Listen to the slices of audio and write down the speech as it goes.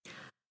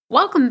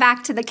Welcome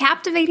back to the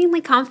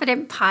Captivatingly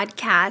Confident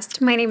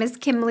podcast. My name is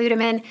Kim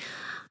Ludeman.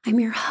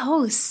 I'm your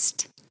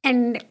host,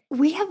 and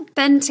we have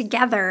been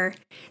together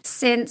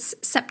since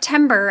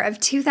September of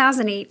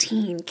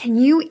 2018. Can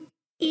you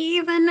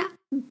even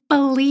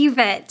believe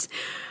it?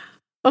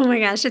 Oh my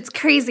gosh, it's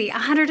crazy.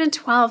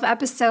 112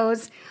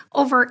 episodes,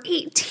 over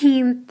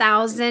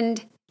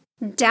 18,000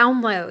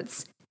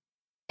 downloads,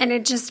 and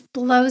it just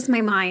blows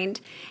my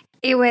mind.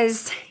 It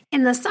was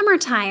in the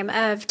summertime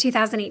of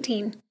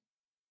 2018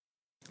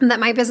 that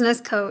my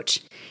business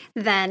coach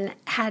then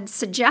had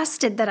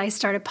suggested that I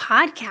start a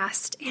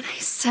podcast. And I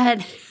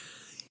said,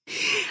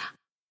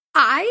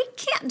 I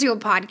can't do a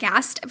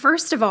podcast.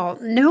 First of all,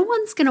 no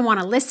one's going to want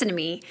to listen to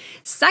me.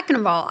 Second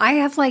of all, I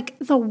have like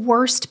the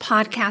worst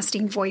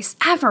podcasting voice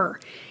ever.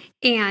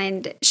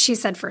 And she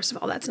said, first of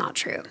all, that's not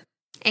true.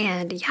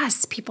 And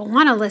yes, people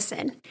want to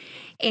listen.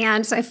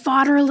 And so I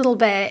fought her a little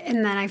bit.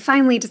 And then I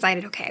finally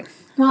decided, okay,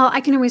 well, I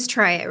can always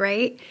try it,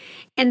 right?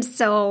 And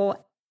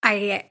so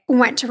I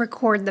went to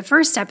record the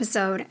first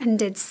episode and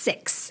did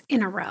 6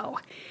 in a row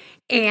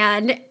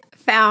and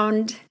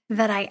found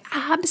that I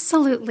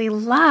absolutely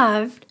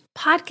loved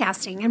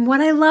podcasting. And what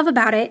I love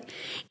about it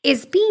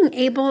is being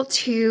able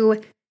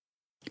to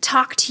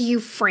talk to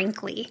you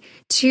frankly,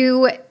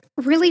 to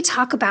really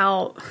talk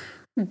about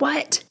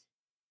what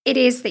it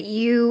is that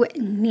you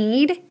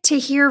need to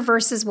hear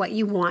versus what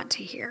you want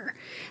to hear.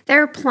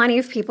 There are plenty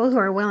of people who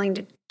are willing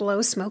to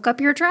blow smoke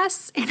up your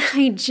dress, and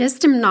I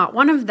just am not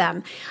one of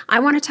them. I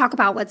want to talk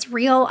about what's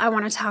real. I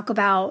want to talk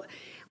about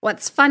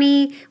what's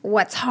funny,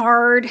 what's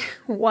hard,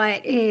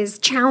 what is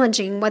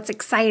challenging, what's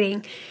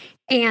exciting,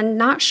 and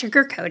not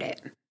sugarcoat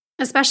it,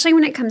 especially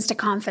when it comes to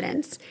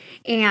confidence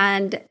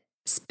and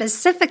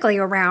specifically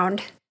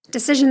around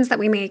decisions that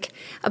we make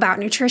about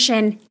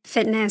nutrition,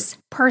 fitness,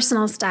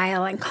 personal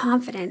style, and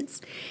confidence,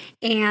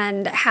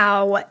 and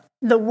how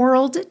the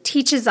world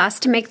teaches us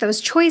to make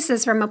those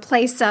choices from a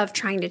place of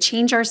trying to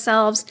change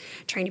ourselves,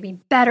 trying to be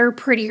better,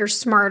 prettier,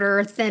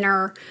 smarter,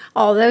 thinner,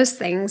 all those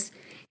things.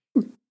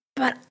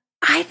 But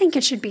I think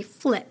it should be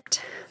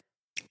flipped.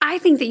 I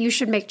think that you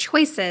should make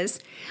choices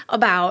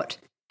about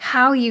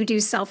how you do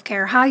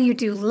self-care, how you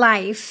do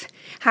life,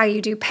 how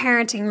you do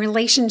parenting,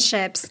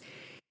 relationships,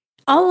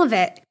 all of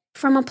it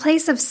from a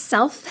place of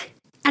self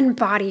and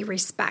body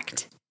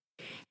respect.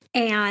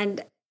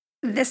 And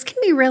this can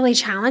be really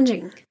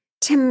challenging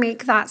to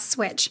make that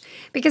switch,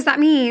 because that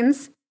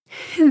means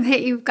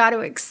that you've got to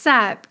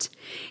accept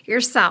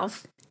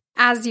yourself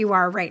as you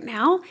are right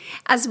now,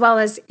 as well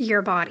as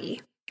your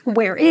body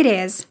where it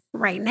is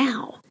right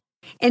now,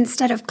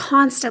 instead of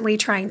constantly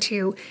trying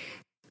to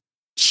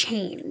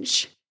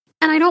change.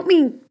 And I don't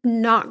mean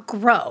not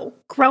grow.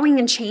 Growing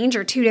and change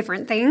are two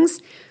different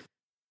things.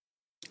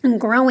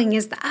 And growing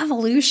is the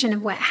evolution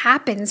of what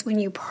happens when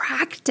you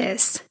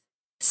practice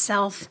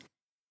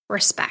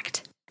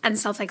self-respect and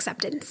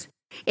self-acceptance.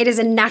 It is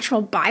a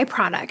natural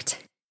byproduct,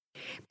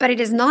 but it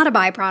is not a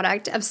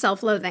byproduct of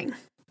self-loathing.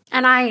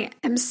 And I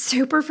am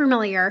super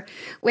familiar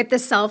with the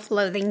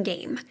self-loathing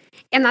game.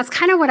 And that's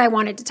kind of what I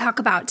wanted to talk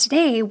about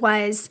today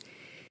was,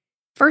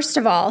 first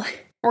of all,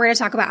 we're going to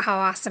talk about how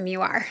awesome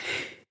you are,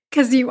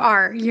 because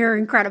you're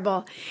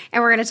incredible.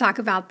 And we're going to talk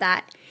about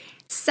that.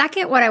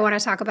 Second, what I want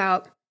to talk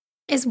about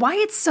is why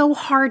it's so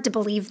hard to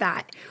believe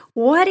that.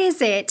 What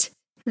is it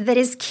that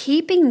is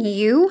keeping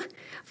you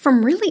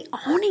from really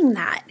owning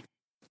that?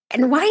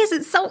 And why is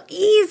it so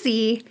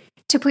easy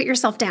to put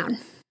yourself down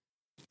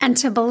and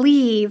to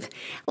believe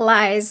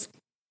lies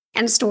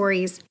and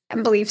stories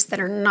and beliefs that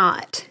are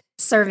not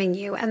serving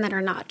you and that are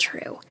not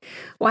true?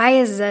 Why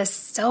is this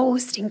so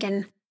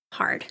stinking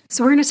hard?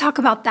 So we're going to talk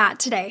about that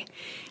today.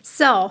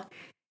 So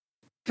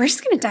we're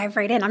just going to dive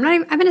right in. I'm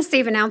going to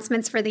save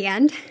announcements for the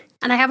end.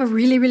 And I have a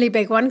really, really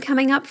big one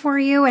coming up for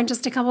you in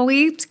just a couple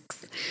weeks.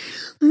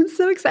 I'm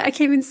so excited. I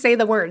can't even say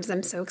the words.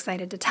 I'm so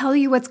excited to tell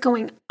you what's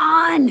going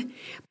on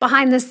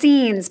behind the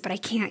scenes, but I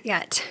can't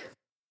yet.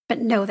 But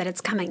know that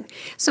it's coming.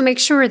 So make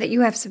sure that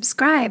you have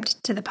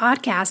subscribed to the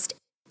podcast.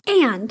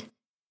 And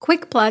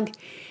quick plug,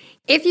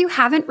 if you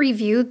haven't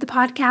reviewed the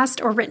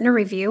podcast or written a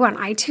review on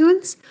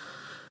iTunes,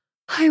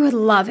 I would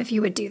love if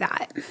you would do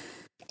that.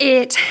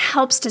 It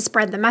helps to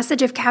spread the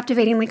message of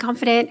Captivatingly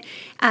Confident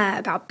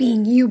about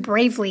being you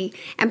bravely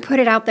and put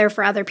it out there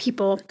for other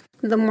people.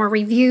 The more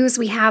reviews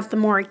we have, the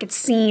more it gets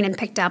seen and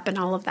picked up and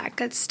all of that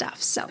good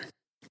stuff. So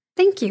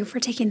thank you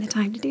for taking the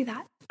time to do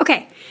that.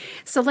 Okay,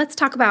 so let's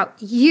talk about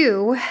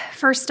you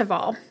first of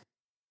all.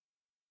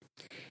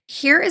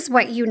 Here is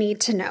what you need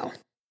to know.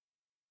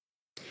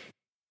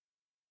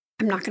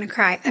 I'm not going to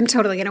cry. I'm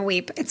totally going to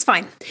weep. It's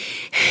fine.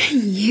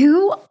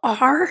 You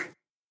are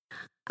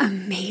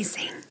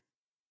amazing.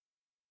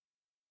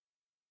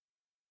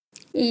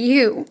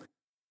 You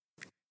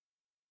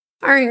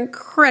are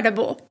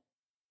incredible.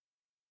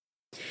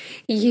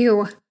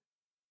 You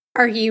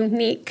are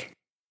unique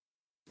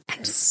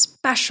and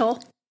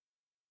special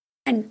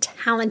and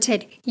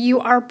talented. You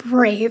are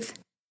brave.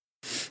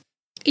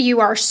 You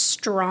are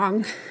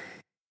strong.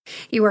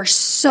 You are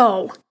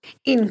so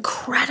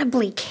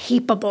incredibly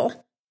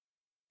capable.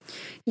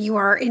 You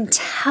are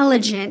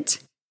intelligent.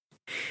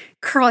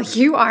 Girl,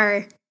 you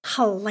are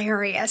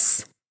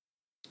hilarious.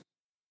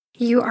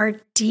 You are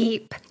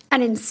deep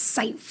and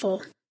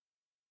insightful.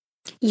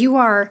 You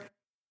are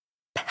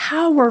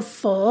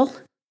powerful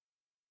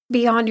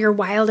beyond your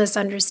wildest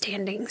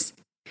understandings.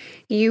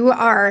 You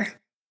are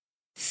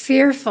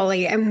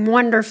fearfully and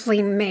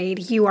wonderfully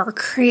made. You are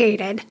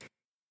created.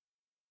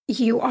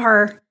 You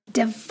are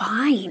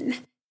divine.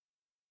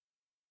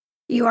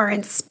 You are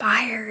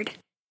inspired.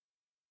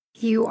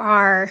 You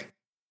are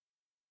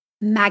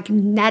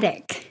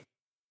magnetic.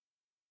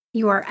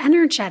 You are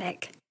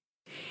energetic.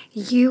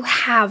 You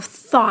have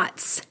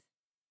thoughts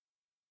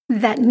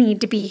that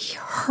need to be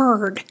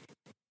heard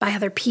by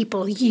other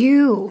people.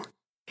 You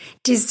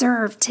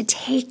deserve to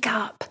take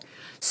up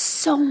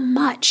so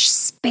much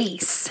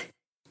space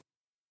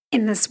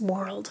in this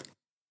world.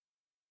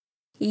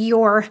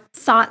 Your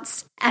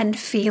thoughts and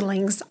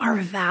feelings are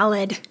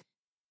valid.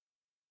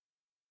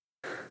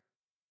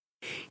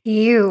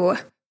 You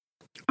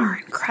are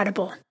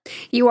incredible.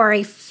 You are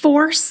a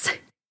force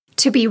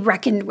to be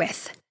reckoned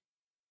with.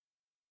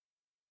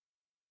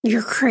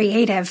 You're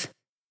creative.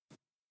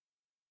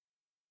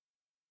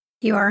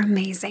 You are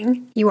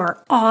amazing. You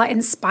are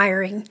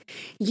awe-inspiring.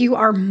 You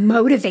are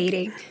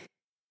motivating.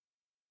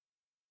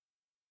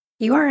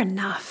 You are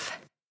enough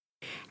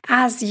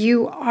as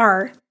you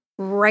are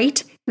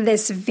right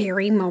this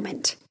very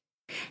moment.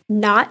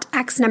 Not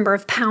X number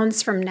of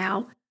pounds from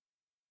now.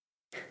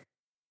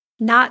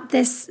 Not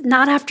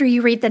after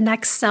you read the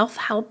next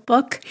self-help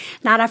book,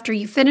 not after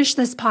you finish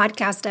this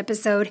podcast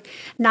episode,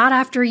 not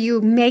after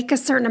you make a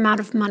certain amount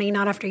of money,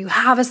 not after you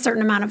have a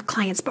certain amount of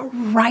clients, but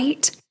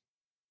right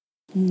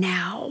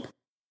now.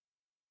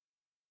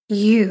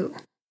 You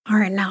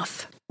are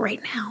enough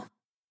right now.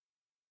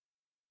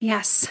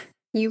 Yes,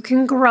 you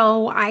can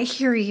grow. I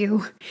hear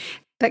you.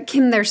 But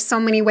Kim, there's so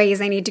many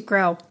ways I need to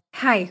grow.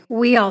 Hi,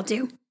 we all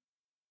do.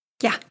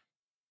 Yeah.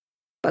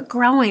 But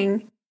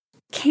growing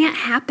can't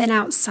happen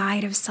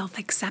outside of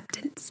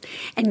self-acceptance.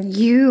 And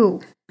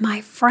you,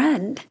 my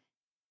friend,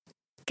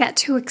 get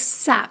to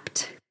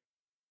accept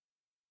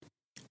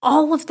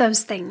all of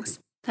those things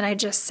that I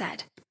just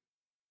said.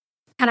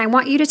 And I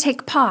want you to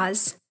take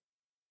pause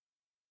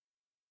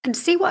and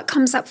see what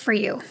comes up for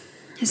you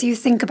as you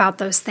think about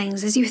those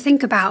things, as you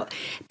think about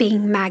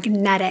being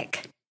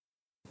magnetic,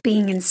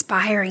 being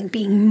inspiring,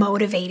 being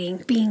motivating,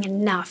 being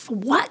enough.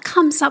 What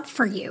comes up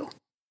for you?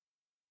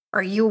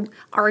 Are you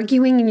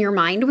arguing in your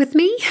mind with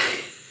me?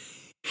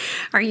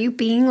 Are you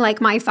being like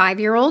my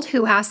 5-year-old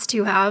who has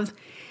to have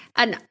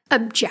an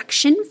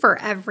objection for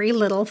every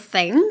little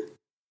thing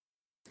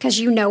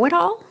because you know it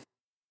all?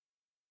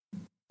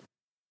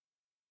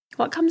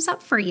 What comes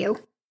up for you?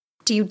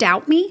 Do you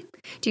doubt me?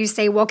 Do you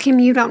say, well, Kim,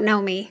 you don't know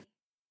me.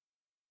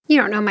 You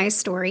don't know my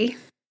story.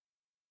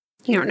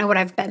 You don't know what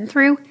I've been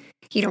through.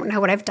 You don't know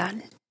what I've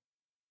done.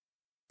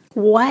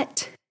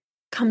 What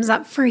comes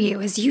up for you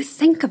as you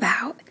think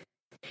about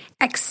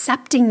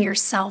accepting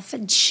yourself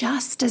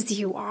just as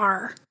you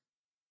are?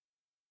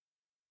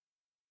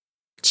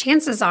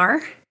 Chances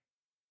are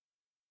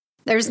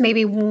there's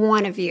maybe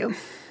one of you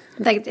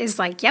that is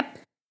like, yep,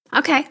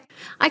 okay,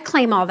 I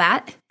claim all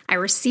that. I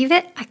receive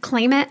it. I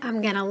claim it.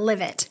 I'm going to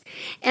live it.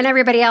 And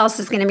everybody else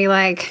is going to be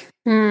like,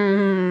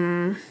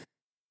 I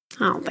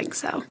don't think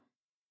so.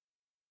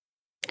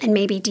 And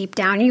maybe deep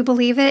down you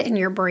believe it and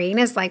your brain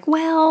is like,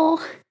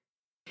 well,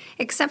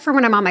 except for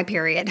when I'm on my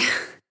period.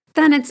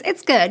 Then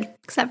it's good,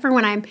 except for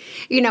when I'm,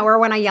 or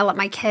when I yell at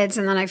my kids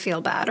and then I feel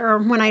bad, or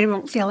when I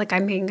don't feel like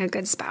I'm being a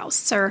good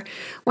spouse, or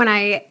when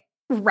I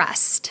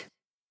rest.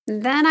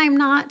 Then I'm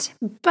not,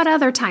 but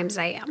other times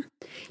I am.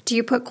 Do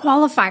you put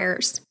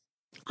qualifiers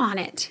on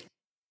it?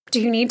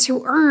 Do you need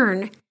to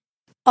earn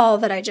all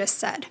that I just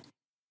said?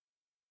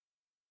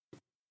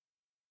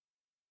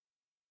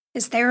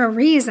 Is there a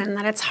reason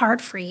that it's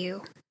hard for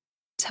you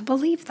to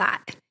believe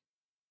that?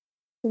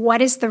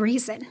 What is the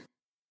reason?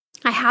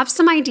 I have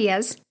some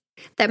ideas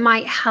that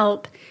might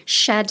help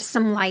shed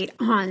some light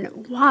on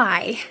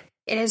why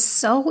it is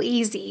so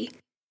easy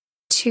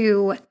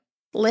to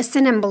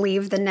listen and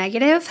believe the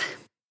negative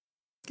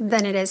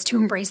than it is to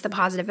embrace the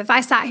positive. If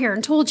I sat here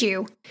and told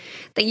you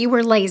that you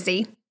were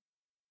lazy,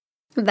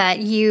 that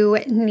you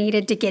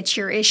needed to get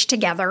your ish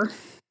together,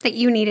 that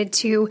you needed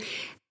to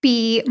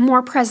be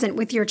more present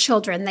with your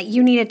children, that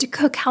you needed to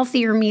cook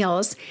healthier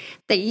meals,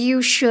 that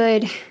you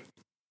should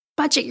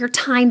budget your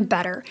time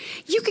better.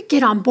 You could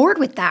get on board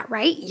with that,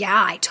 right?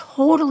 Yeah, I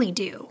totally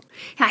do.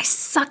 I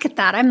suck at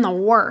that. I'm the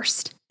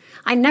worst.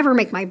 I never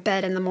make my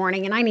bed in the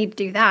morning and I need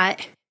to do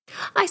that.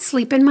 I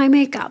sleep in my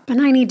makeup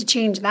and I need to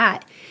change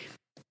that.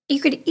 You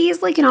could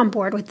easily get on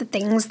board with the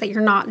things that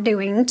you're not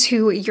doing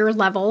to your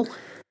level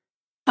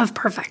of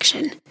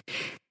perfection.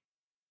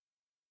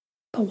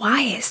 But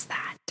why is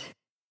that?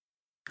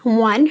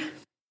 One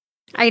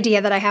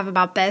idea that I have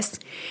about this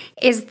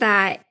is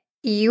that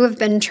you have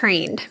been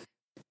trained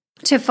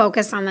to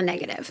focus on the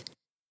negative.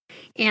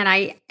 And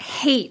I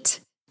hate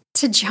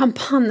to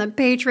jump on the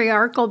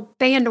patriarchal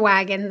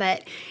bandwagon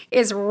that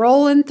is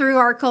rolling through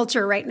our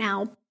culture right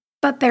now,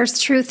 but there's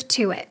truth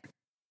to it.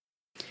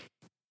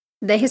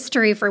 The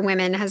history for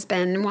women has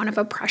been one of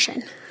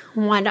oppression,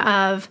 one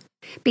of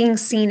being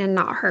seen and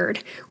not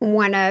heard,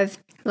 one of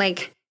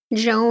like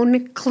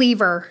Joan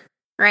Cleaver,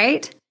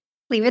 right?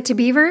 Leave It to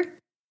Beaver,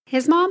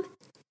 his mom,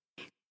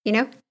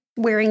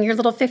 wearing your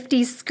little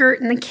 50s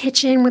skirt in the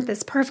kitchen with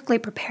this perfectly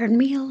prepared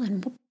meal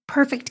and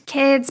perfect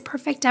kids,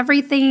 perfect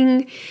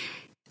everything.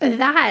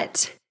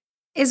 That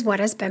is what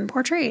has been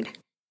portrayed.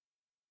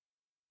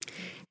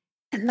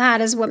 And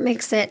that is what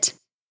makes it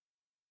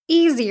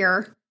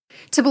easier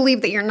to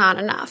believe that you're not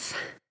enough.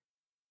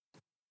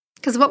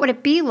 Because what would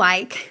it be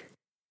like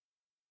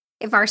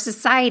if our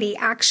society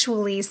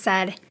actually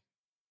said,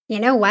 you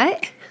know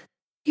what?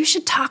 You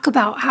should talk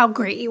about how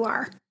great you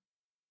are.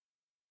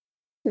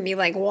 And be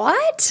like,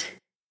 what?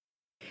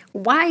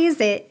 Why is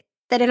it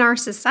that in our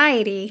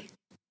society,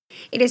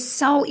 it is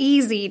so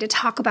easy to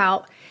talk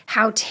about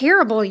how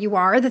terrible you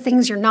are, the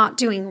things you're not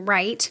doing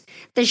right,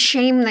 the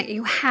shame that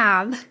you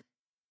have,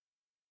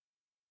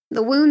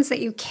 the wounds that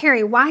you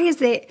carry? Why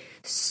is it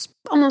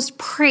almost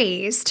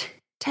praised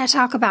to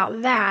talk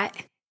about that,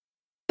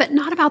 but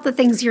not about the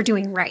things you're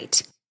doing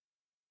right?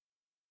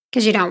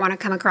 Because you don't want to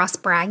come across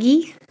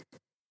braggy.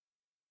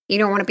 You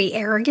don't want to be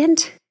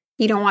arrogant.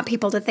 You don't want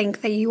people to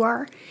think that you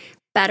are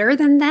better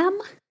than them.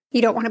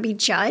 You don't want to be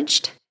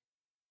judged.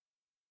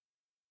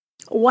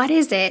 What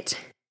is it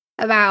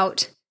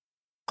about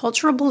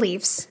cultural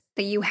beliefs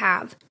that you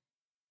have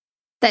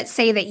that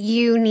say that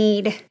you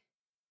need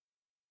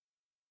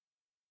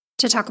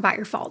to talk about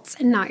your faults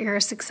and not your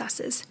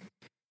successes?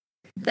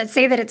 That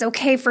say that it's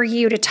okay for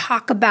you to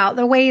talk about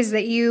the ways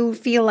that you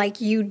feel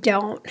like you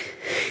don't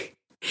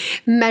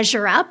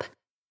measure up,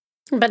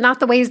 but not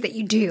the ways that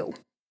you do?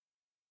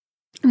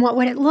 And what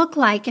would it look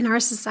like in our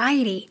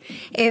society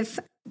if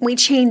we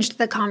changed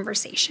the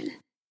conversation?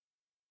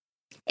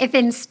 If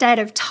instead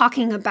of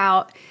talking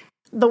about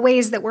the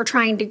ways that we're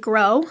trying to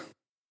grow,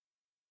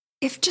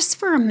 if just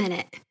for a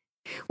minute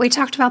we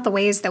talked about the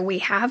ways that we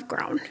have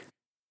grown,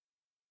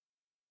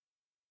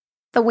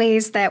 the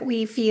ways that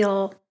we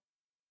feel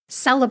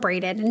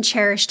celebrated and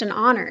cherished and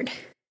honored.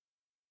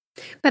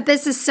 But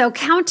this is so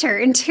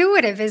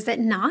counterintuitive, is it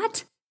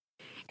not?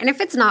 And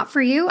if it's not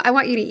for you, I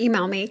want you to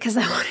email me because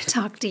I want to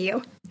talk to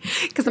you,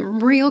 because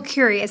I'm real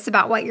curious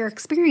about what your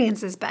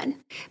experience has been.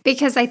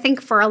 Because I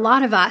think for a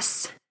lot of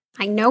us,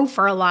 I know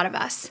for a lot of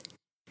us,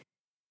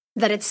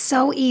 that it's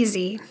so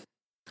easy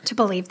to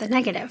believe the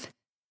negative.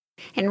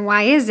 And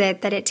why is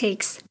it that it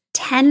takes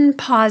 10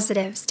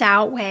 positives to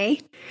outweigh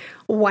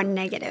one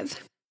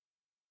negative?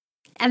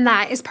 And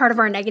that is part of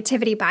our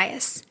negativity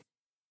bias.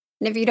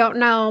 And if you don't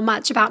know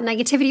much about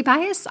negativity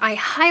bias, I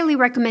highly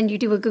recommend you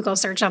do a Google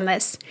search on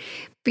this,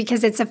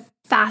 because it's a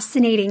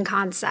fascinating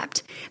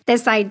concept.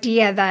 This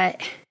idea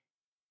that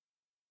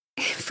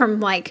from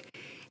like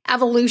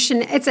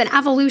evolution, it's an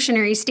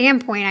evolutionary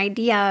standpoint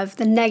idea of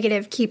the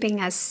negative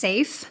keeping us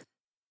safe.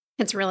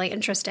 It's really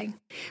interesting.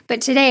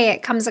 But today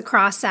it comes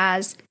across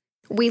as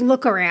we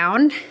look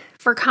around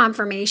for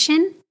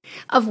confirmation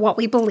of what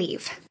we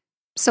believe.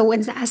 So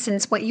in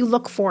essence, what you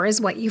look for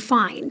is what you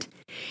find.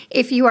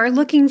 If you are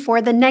looking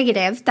for the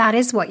negative, that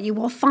is what you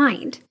will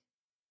find.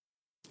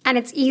 And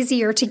it's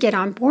easier to get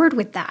on board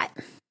with that.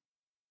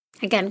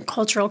 Again,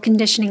 cultural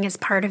conditioning is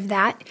part of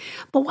that.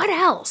 But what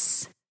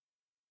else?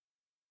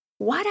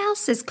 What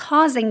else is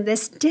causing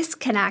this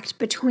disconnect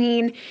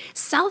between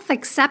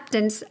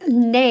self-acceptance,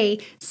 nay,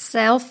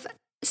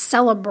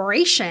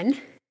 self-celebration,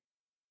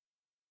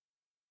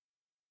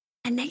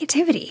 and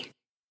negativity?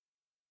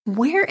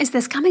 Where is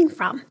this coming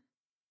from?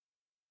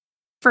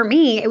 For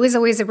me, it was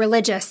always a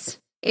religious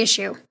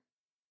issue.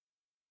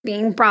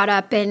 Being brought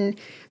up in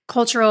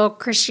cultural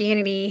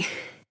Christianity,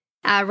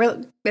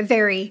 a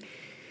very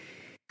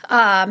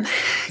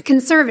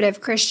conservative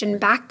Christian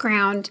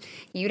background,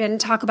 you didn't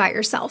talk about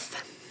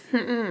yourself.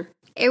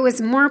 It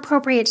was more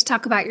appropriate to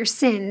talk about your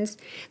sins,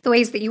 the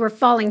ways that you were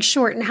falling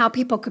short, and how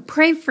people could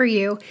pray for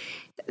you,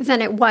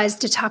 than it was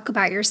to talk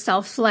about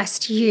yourself,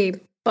 lest ye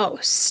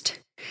boast.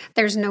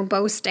 There's no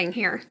boasting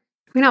here.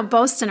 We don't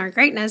boast in our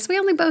greatness. We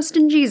only boast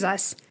in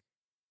Jesus.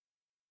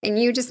 And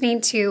you just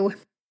need to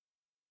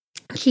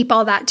keep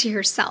all that to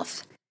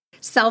yourself.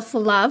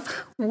 Self-love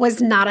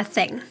was not a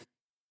thing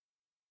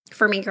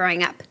for me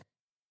growing up.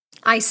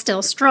 I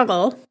still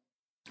struggle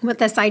with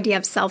this idea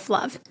of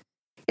self-love.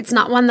 It's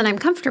not one that I'm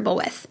comfortable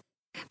with.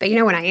 But you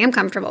know what I am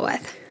comfortable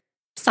with?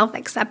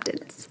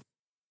 Self-acceptance.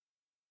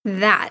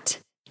 That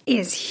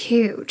is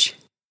huge.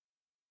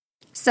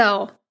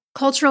 So,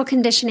 cultural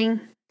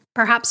conditioning,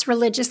 perhaps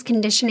religious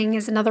conditioning,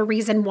 is another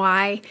reason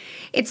why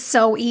it's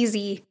so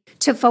easy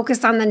to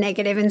focus on the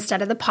negative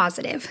instead of the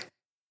positive,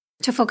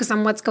 to focus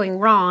on what's going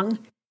wrong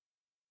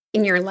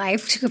in your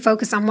life, to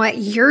focus on what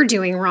you're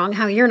doing wrong,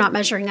 how you're not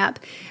measuring up,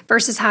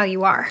 versus how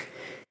you are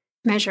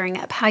measuring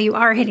up, how you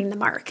are hitting the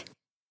mark,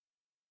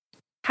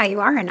 how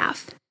you are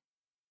enough.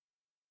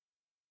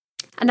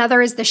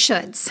 Another is the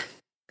shoulds.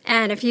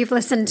 And if you've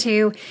listened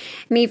to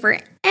me for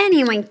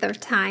any length of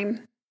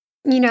time,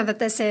 you know that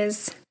this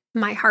is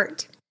my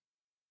heart.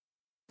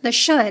 The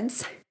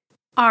shoulds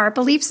are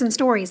beliefs and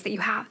stories that you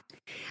have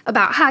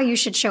about how you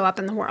should show up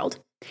in the world,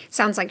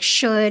 Sounds like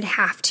should,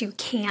 have to,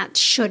 can't,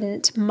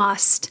 shouldn't,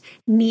 must,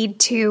 need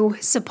to,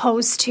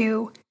 supposed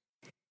to.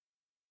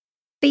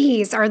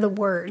 These are the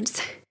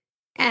words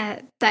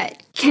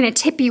that kind of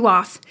tip you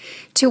off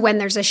to when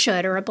there's a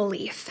should or a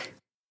belief.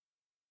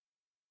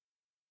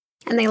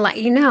 And they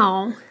let you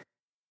know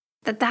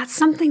that that's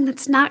something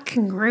that's not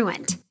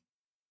congruent.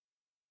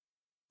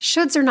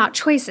 Shoulds are not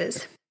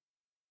choices.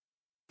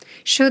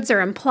 Shoulds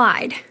are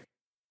implied.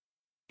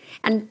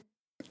 And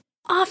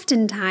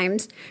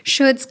oftentimes,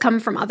 shoulds come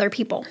from other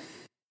people.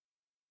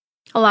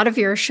 A lot of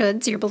your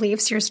shoulds, your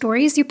beliefs, your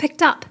stories, you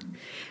picked up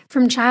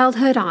from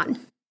childhood on.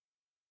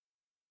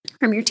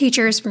 From your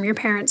teachers, from your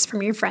parents,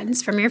 from your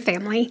friends, from your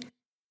family,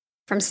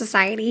 from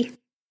society.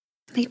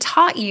 They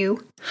taught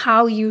you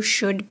how you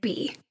should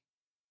be.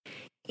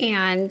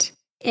 And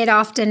it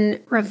often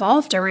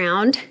revolved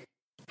around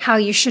how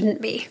you shouldn't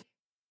be.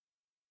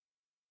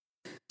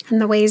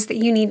 And the ways that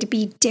you need to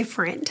be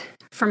different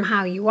from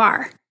how you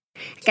are.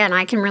 Again,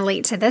 I can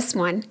relate to this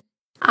one.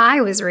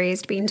 I was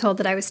raised being told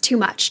that I was too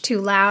much, too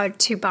loud,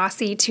 too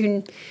bossy,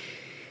 too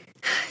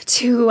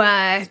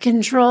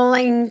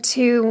controlling,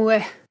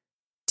 too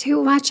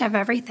much of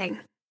everything.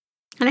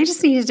 And I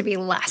just needed to be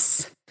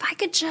less. If I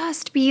could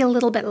just be a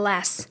little bit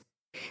less.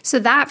 So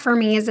that for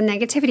me is a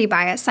negativity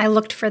bias. I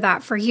looked for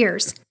that for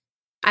years.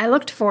 I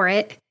looked for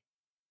it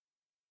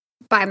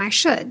by my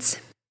shoulds.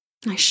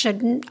 I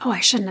shouldn't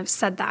have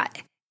said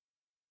that.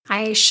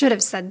 I should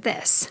have said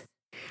this.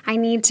 I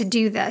need to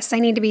do this. I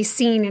need to be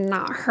seen and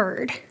not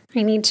heard.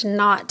 I need to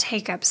not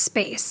take up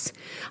space.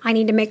 I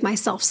need to make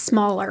myself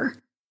smaller.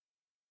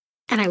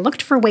 And I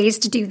looked for ways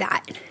to do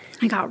that.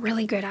 I got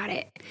really good at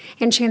it.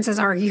 And chances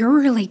are you're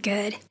really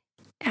good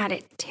at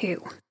it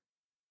too.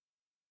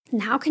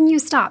 And how can you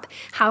stop?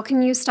 How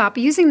can you stop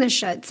using the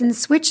shoulds and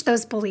switch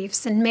those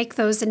beliefs and make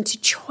those into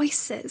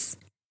choices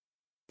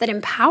that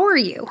empower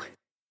you?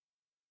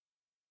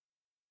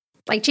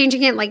 Like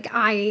changing it like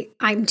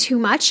I'm too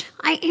much.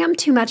 I am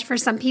too much for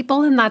some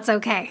people, and that's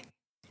okay.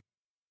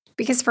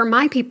 Because for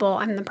my people,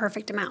 I'm the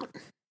perfect amount.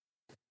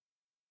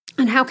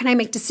 And how can I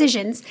make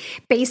decisions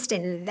based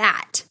in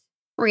that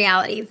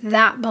reality,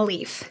 that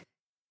belief?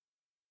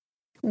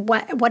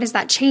 What does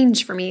that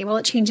change for me? Well,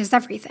 it changes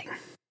everything.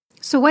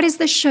 So what is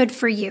the should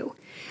for you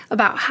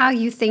about how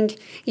you think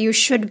you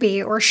should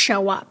be or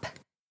show up?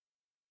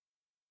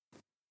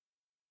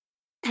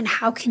 And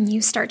how can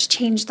you start to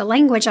change the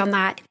language on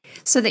that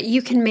so that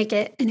you can make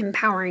it an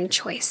empowering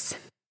choice?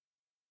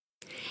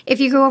 If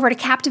you go over to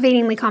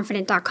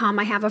captivatinglyconfident.com,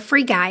 I have a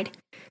free guide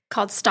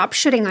called Stop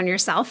Shoulding on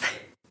Yourself.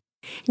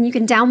 And you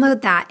can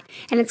download that,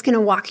 and it's going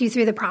to walk you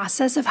through the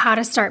process of how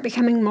to start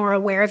becoming more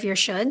aware of your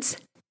shoulds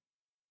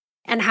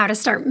and how to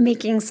start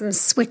making some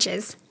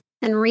switches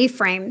and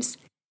reframes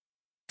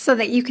so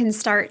that you can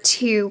start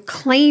to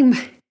claim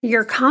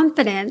your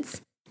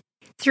confidence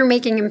through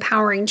making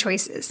empowering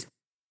choices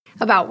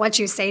about what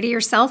you say to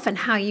yourself and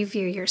how you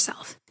view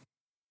yourself.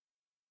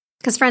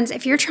 Because friends,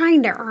 if you're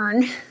trying to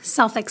earn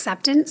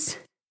self-acceptance,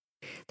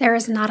 there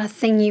is not a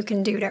thing you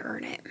can do to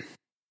earn it.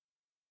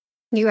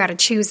 You got to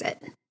choose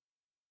it.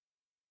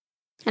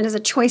 And it's a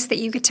choice that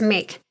you get to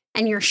make.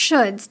 And your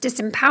shoulds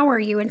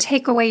disempower you and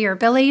take away your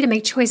ability to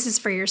make choices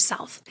for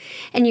yourself.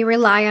 And you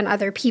rely on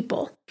other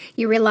people.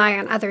 You rely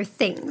on other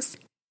things.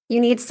 You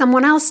need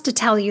someone else to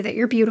tell you that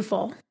you're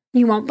beautiful.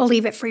 You won't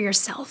believe it for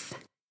yourself.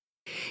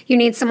 You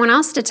need someone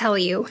else to tell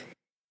you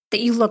that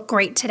you look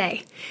great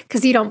today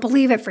because you don't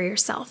believe it for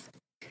yourself.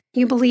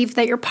 You believe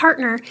that your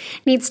partner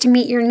needs to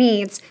meet your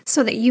needs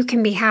so that you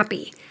can be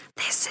happy.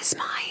 This is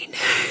mine.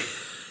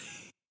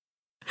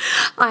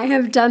 I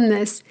have done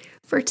this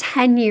for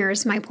 10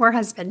 years, my poor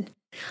husband.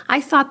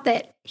 I thought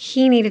that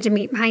he needed to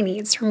meet my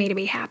needs for me to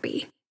be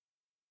happy.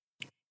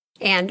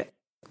 And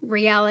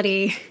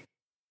reality,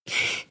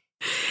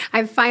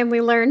 I've finally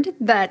learned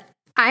that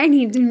I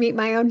need to meet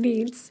my own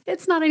needs.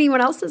 It's not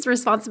anyone else's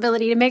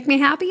responsibility to make me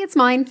happy. It's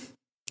mine.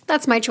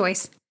 That's my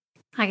choice.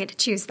 I get to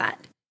choose that.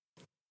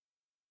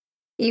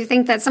 You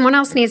think that someone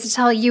else needs to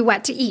tell you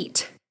what to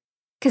eat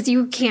because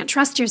you can't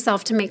trust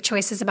yourself to make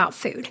choices about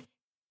food.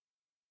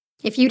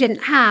 If you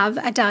didn't have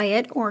a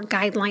diet or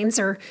guidelines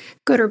or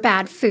good or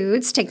bad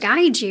foods to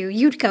guide you,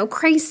 you'd go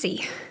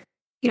crazy.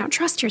 You don't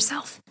trust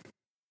yourself.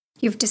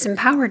 You've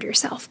disempowered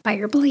yourself by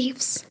your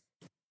beliefs.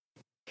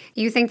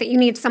 You think that you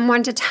need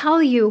someone to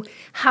tell you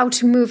how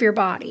to move your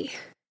body.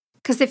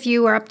 Because if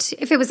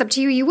it was up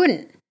to you, you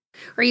wouldn't.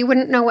 Or you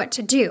wouldn't know what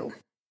to do.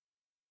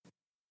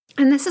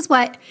 And this is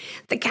what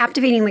the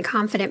Captivatingly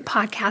Confident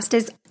podcast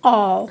is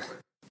all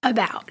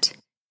about.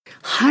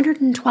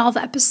 112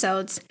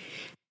 episodes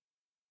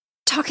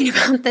talking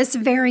about this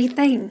very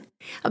thing,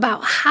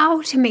 about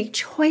how to make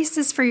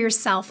choices for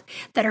yourself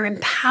that are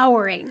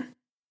empowering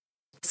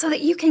so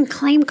that you can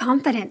claim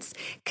confidence.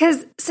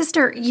 Because,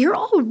 sister, you're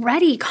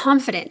already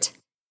confident.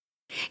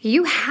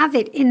 You have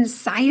it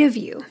inside of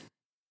you.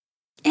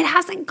 It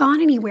hasn't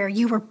gone anywhere.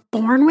 You were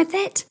born with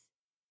it,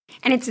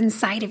 and it's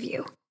inside of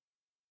you.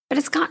 But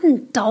it's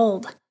gotten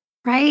dulled,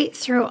 right?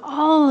 Through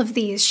all of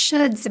these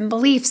shoulds and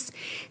beliefs,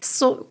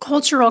 so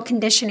cultural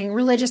conditioning,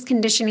 religious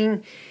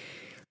conditioning,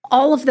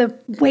 all of the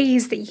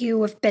ways that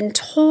you have been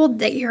told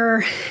that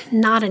you're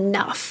not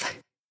enough.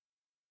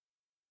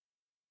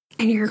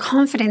 And your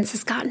confidence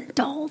has gotten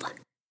dulled.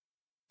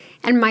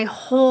 And my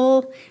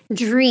whole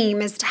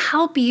dream is to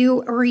help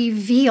you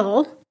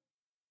reveal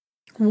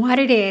what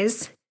it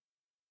is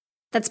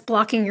that's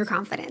blocking your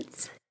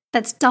confidence,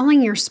 that's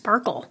dulling your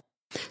sparkle,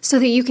 so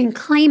that you can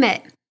claim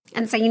it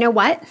and say, you know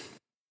what?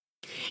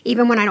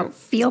 Even when I don't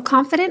feel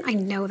confident, I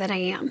know that I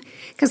am.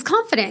 Because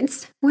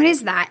confidence, what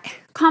is that?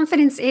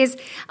 Confidence is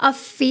a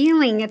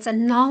feeling, it's a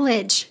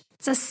knowledge,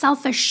 it's a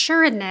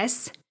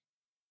self-assuredness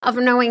of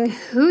knowing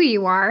who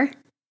you are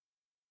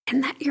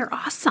and that you're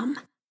awesome.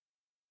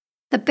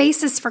 The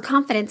basis for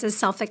confidence is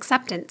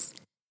self-acceptance.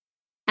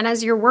 And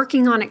as you're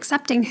working on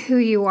accepting who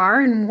you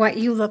are and what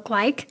you look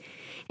like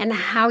and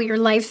how your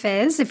life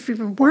is, if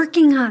you're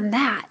working on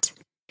that,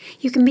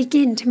 you can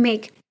begin to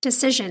make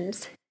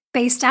decisions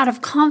based out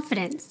of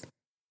confidence,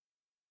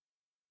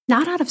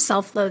 not out of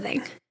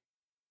self-loathing.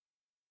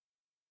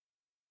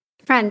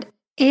 Friend,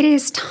 it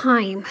is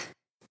time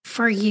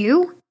for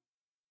you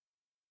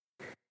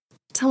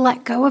to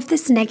let go of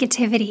this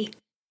negativity.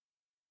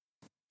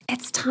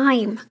 It's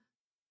time.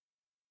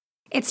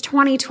 It's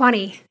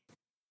 2020.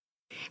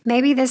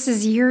 Maybe this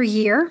is your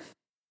year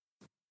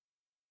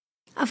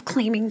of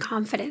claiming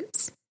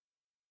confidence,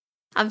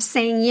 of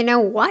saying, you know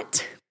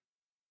what?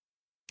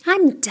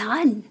 I'm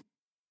done.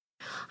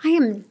 I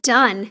am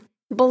done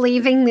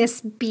believing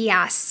this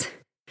BS.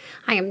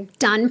 I am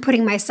done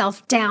putting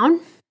myself down.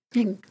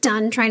 I'm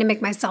done trying to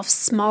make myself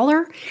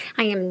smaller.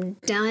 I am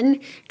done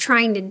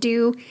trying to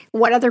do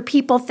what other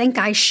people think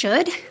I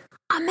should.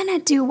 I'm going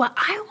to do what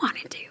I want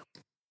to do.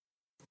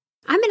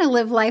 I'm going to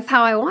live life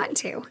how I want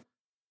to.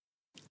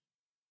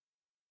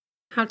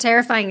 How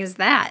terrifying is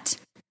that?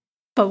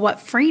 But what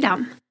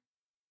freedom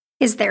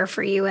is there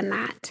for you in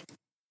that?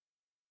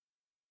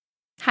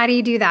 How do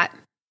you do that?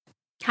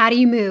 How do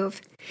you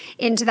move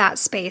into that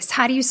space?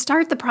 How do you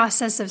start the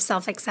process of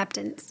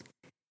self-acceptance?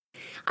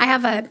 I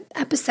have an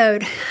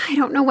episode, I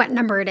don't know what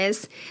number it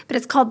is, but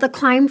it's called The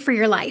Climb for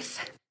Your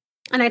Life.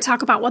 And I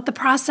talk about what the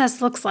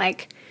process looks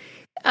like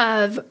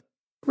of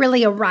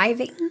really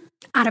arriving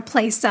at a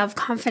place of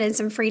confidence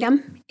and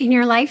freedom in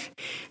your life.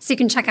 So you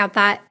can check out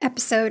that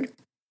episode.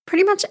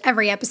 Pretty much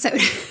every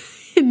episode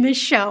in this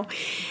show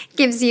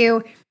gives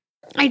you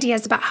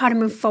ideas about how to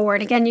move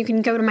forward. Again, you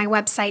can go to my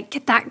website,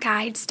 get that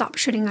guide, Stop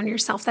Shitting on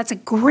Yourself. That's a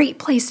great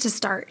place to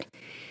start.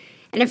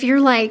 And if you're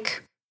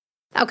like,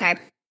 okay,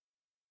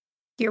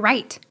 you're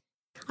right.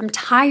 I'm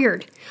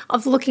tired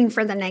of looking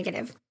for the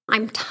negative.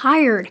 I'm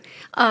tired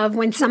of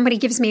when somebody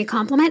gives me a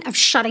compliment of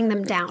shutting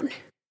them down.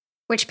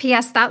 Which,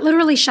 P.S., that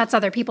literally shuts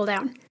other people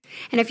down.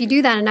 And if you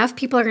do that enough,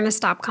 people are going to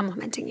stop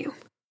complimenting you.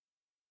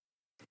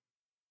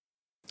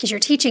 Because you're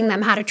teaching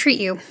them how to treat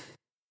you.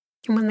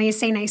 And when they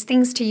say nice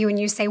things to you and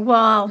you say,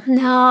 well,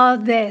 no,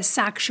 this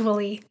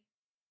actually,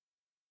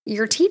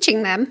 you're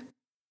teaching them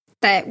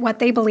that what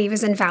they believe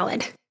is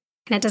invalid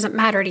and it doesn't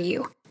matter to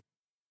you.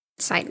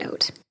 Side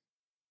note.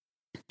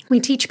 We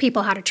teach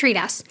people how to treat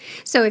us.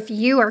 So if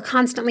you are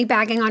constantly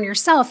bagging on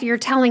yourself, you're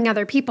telling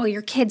other people,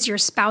 your kids, your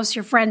spouse,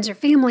 your friends, your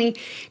family,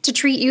 to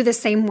treat you the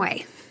same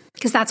way.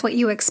 Because that's what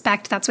you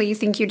expect. That's what you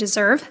think you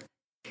deserve.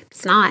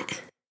 It's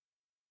not.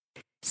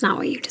 It's not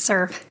what you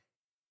deserve.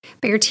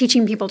 But you're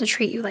teaching people to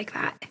treat you like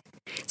that.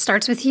 It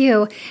starts with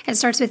you. It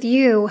starts with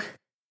you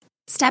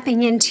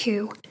stepping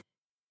into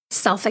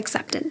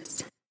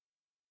self-acceptance.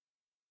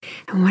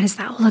 And what does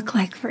that look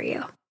like for you?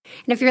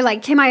 And if you're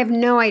like, Kim, I have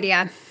no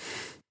idea.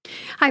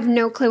 I have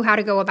no clue how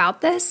to go about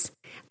this.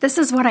 This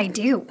is what I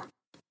do.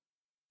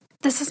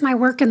 This is my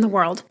work in the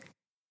world,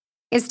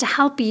 is to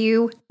help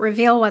you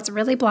reveal what's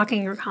really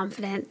blocking your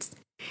confidence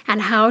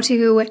and how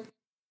to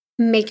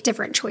make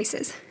different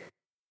choices,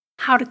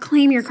 how to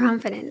claim your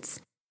confidence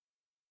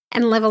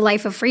and live a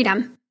life of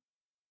freedom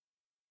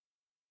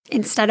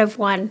instead of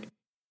one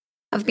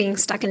of being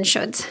stuck in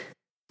shoulds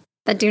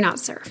that do not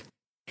serve.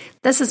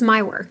 This is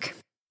my work.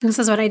 This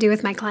is what I do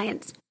with my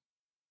clients.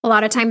 A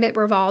lot of time it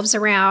revolves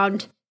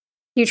around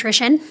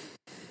nutrition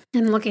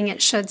and looking at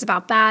shoulds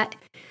about that.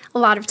 A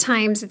lot of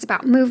times it's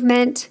about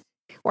movement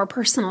or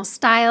personal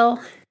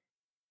style,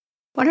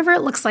 whatever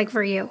it looks like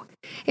for you.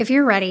 If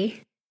you're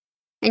ready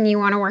and you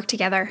want to work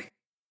together,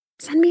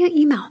 send me an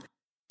email,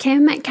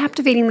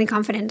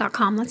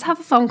 kim@captivatinglyconfident.com. Let's have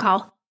a phone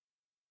call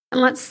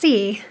and let's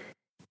see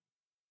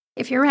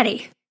if you're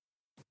ready.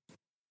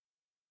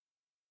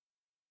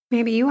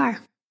 Maybe you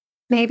are.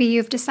 Maybe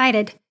you've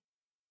decided.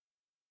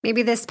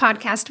 Maybe this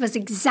podcast was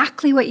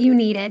exactly what you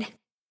needed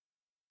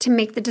to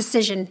make the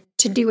decision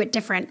to do it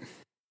different.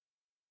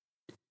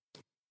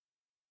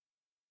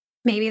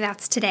 Maybe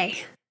that's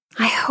today.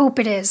 I hope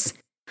it is.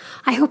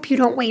 I hope you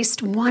don't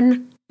waste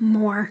one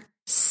more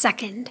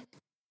second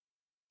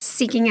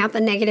seeking out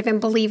the negative and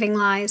believing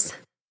lies.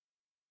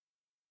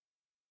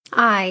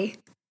 I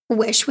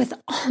wish with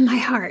all my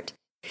heart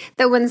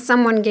that when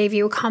someone gave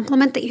you a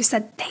compliment that you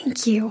said,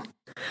 thank you,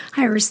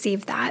 I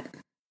received that.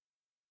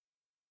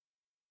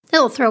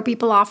 It'll throw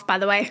people off, by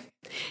the way.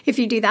 If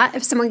you do that,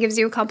 if someone gives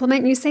you a compliment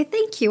and you say,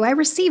 thank you, I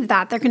received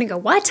that, they're going to go,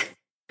 what?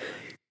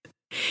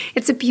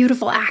 It's a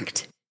beautiful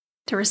act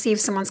to receive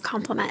someone's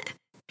compliment.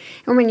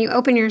 And when you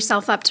open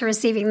yourself up to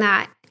receiving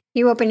that,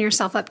 you open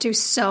yourself up to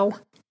so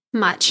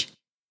much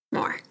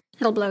more.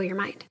 It'll blow your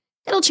mind.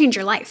 It'll change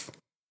your life.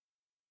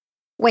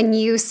 When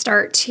you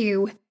start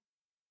to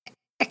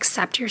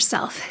accept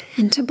yourself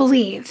and to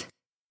believe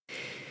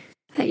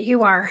that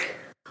you are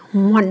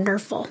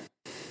wonderful,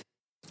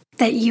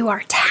 that you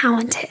are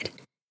talented,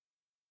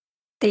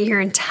 that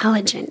you're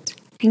intelligent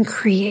and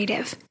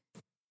creative,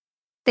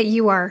 that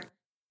you are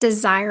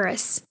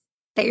desirous,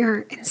 that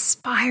you're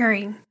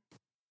inspiring,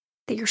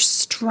 that you're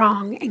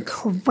strong and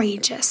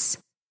courageous,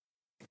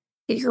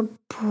 that you're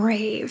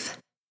brave,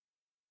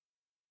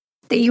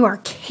 that you are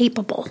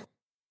capable,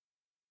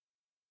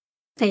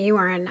 that you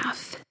are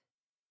enough.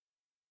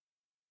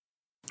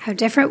 How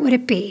different would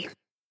it be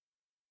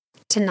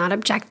to not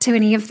object to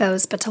any of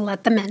those, but to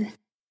let them in?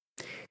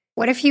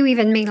 What if you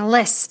even made a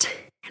list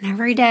and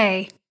every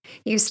day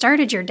you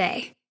started your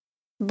day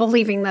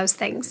believing those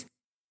things?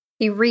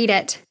 You read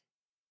it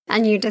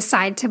and you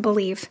decide to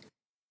believe.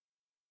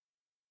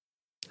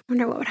 I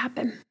wonder what would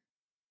happen.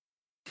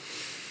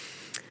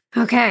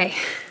 Okay,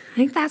 I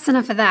think that's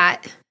enough of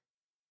that.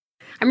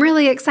 I'm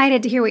really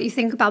excited to hear what you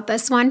think about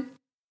this one.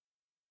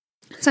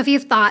 So if you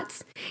have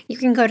thoughts, you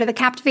can go to the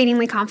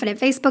Captivatingly Confident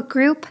Facebook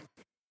group.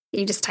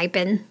 You just type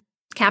in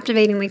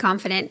Captivatingly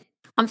Confident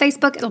on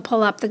Facebook. It'll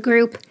pull up the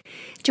group.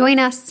 Join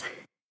us.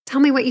 Tell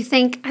me what you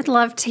think. I'd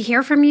love to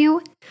hear from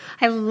you.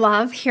 I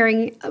love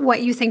hearing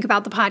what you think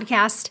about the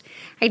podcast,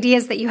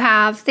 ideas that you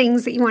have,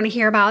 things that you want to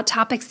hear about,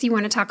 topics you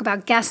want to talk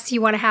about, guests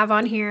you want to have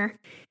on here.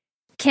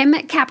 Kim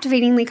at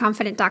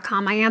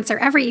CaptivatinglyConfident.com. I answer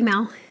every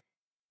email.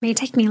 It may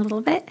take me a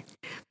little bit,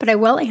 but I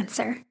will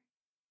answer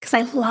because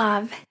I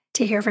love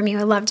to hear from you.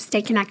 I love to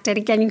stay connected.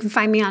 Again, you can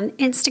find me on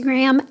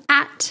Instagram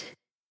at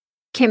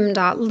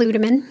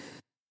kim.ludeman.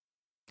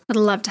 Would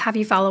love to have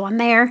you follow on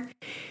there.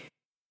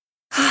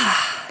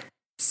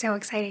 So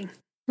exciting.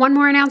 One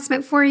more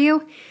announcement for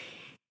you.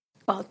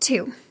 Well,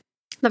 two.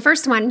 The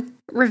first one,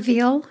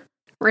 Reveal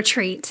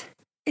Retreat,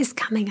 is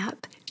coming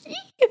up.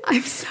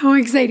 I'm so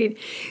excited.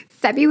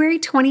 February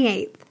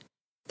 28th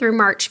through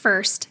March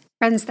 1st.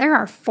 Friends, there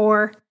are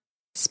 4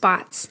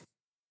 spots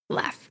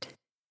left.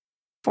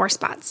 4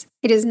 spots.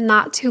 It is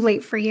not too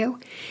late for you.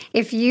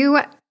 If you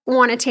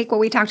want to take what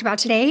we talked about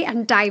today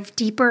and dive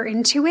deeper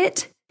into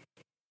it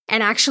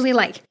and actually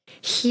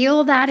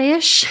heal that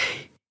ish,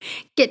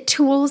 get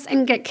tools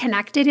and get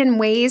connected in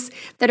ways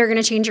that are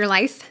going to change your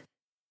life,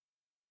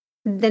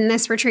 then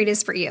this retreat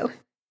is for you.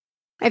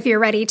 If you're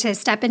ready to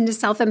step into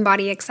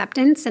self-embodied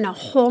acceptance in a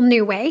whole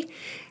new way,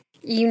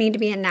 you need to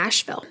be in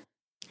Nashville.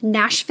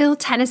 Nashville,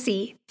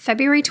 Tennessee,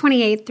 February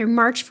 28th through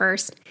March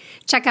 1st.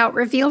 Check out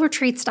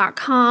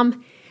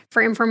revealretreats.com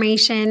for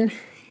information.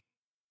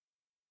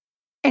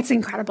 It's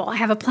incredible. I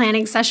have a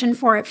planning session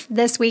for it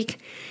this week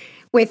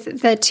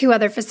with the 2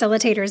 other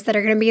facilitators that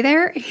are going to be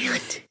there,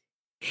 and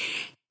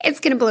it's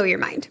going to blow your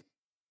mind.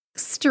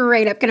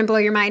 Straight up going to blow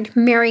your mind.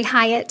 Mary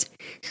Hyatt,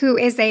 who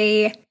is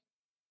a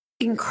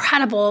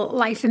incredible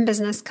life and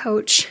business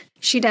coach.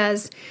 She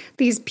does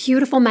these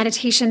beautiful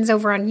meditations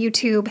over on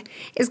YouTube,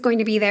 is going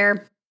to be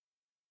there.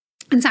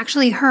 It's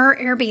actually her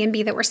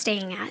Airbnb that we're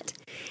staying at.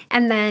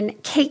 And then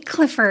Kate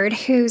Clifford,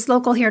 who's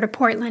local here to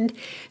Portland,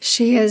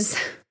 she is,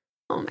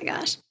 oh my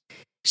gosh,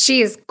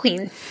 she is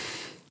queen.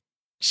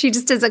 She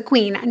just is a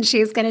queen, and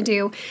she's going to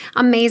do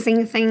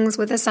amazing things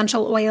with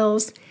essential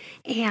oils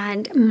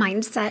and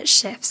mindset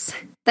shifts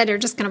that are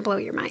just going to blow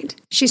your mind.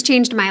 She's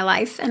changed my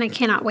life, and I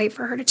cannot wait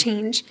for her to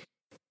change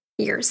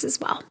yours as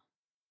well.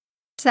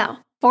 So,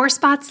 4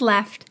 spots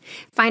left.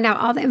 Find out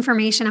all the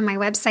information on my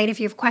website. If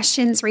you have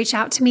questions, reach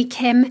out to me,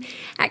 Kim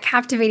at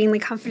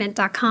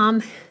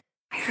CaptivatinglyConfident.com.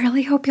 I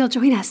really hope you'll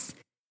join us.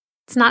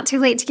 It's not too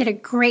late to get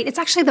it's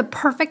actually the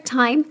perfect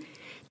time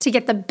to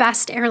get the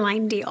best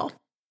airline deal.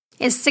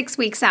 Is 6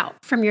 weeks out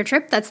from your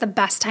trip. That's the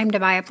best time to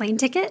buy a plane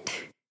ticket.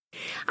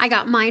 I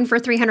got mine for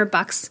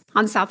 $300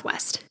 on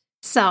Southwest.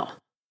 So,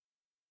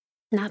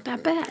 not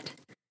that bad.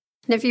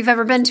 And if you've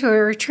ever been to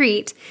a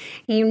retreat,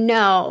 you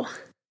know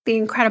the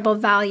incredible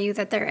value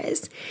that there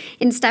is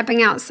in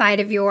stepping outside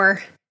of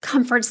your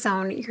comfort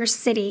zone, your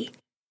city,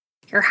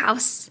 your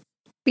house,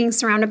 being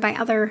surrounded by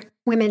other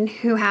women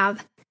who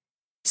have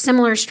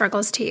similar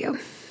struggles to you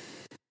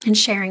and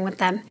sharing with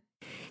them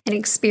and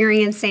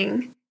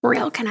experiencing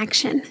real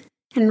connection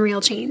and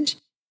real change.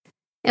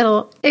 It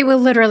will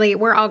literally,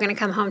 we're all going to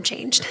come home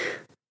changed.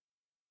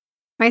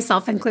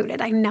 Myself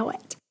included. I know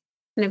it.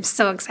 And I'm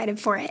so excited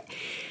for it.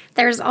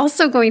 There's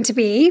also going to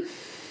be,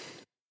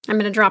 I'm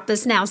going to drop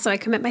this now so I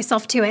commit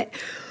myself to it,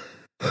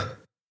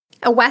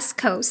 a West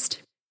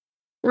Coast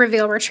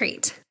Reveal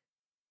Retreat.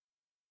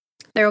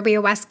 There will be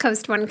a West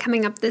Coast one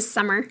coming up this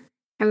summer.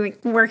 I'm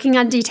working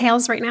on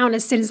details right now, and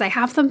as soon as I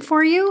have them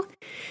for you,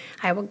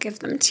 I will give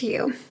them to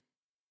you.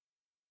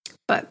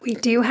 But we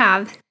do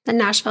have the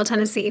Nashville,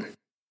 Tennessee,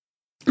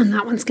 and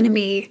that one's going to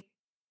be,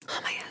 oh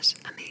my gosh,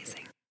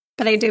 amazing.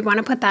 But I did want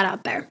to put that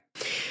out there.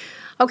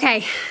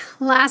 Okay,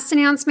 last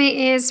announcement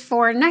is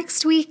for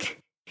next week.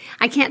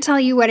 I can't tell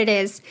you what it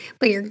is,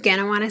 but you're going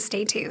to want to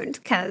stay tuned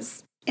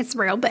because it's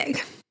real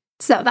big.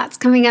 So that's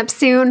coming up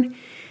soon.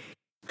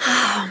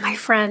 Oh, my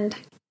friend,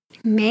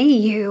 may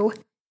you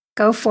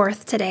go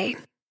forth today,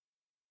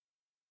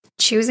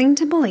 choosing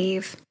to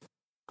believe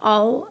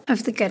all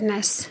of the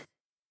goodness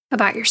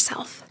about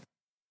yourself.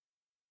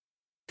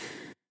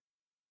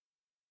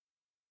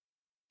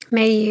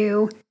 May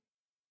you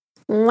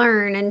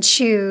learn and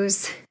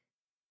choose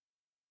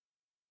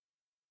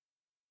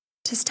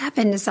to step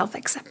into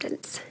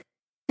self-acceptance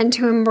and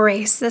to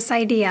embrace this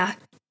idea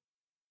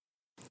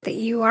that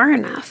you are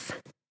enough,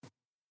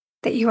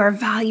 that you are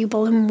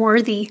valuable and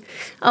worthy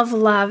of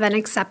love and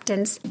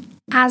acceptance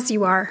as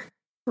you are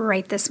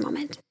right this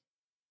moment.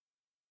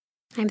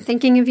 I'm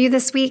thinking of you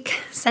this week,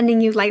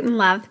 sending you light and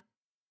love,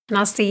 and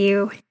I'll see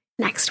you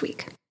next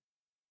week.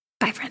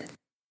 Bye, friends.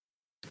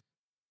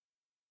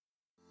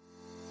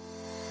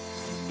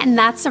 And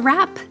that's a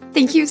wrap.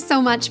 Thank you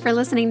so much for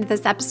listening to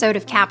this episode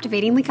of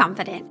Captivatingly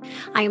Confident.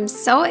 I am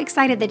so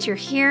excited that you're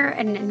here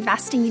and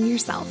investing in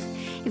yourself.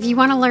 If you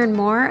want to learn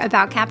more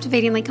about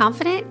Captivatingly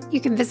Confident,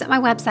 you can visit my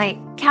website,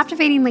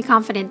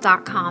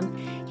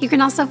 captivatinglyconfident.com. You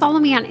can also follow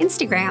me on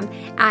Instagram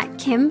at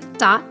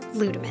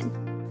kim.ludeman.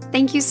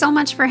 Thank you so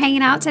much for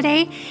hanging out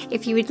today.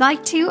 If you would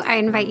like to, I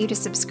invite you to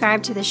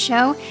subscribe to the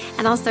show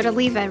and also to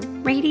leave a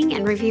rating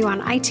and review on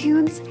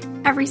iTunes.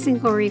 Every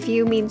single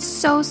review means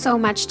so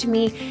much to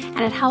me,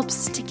 and it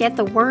helps to get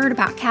the word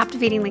about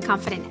Captivatingly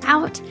Confident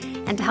out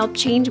and to help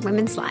change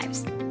women's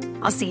lives.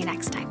 I'll see you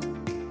next time.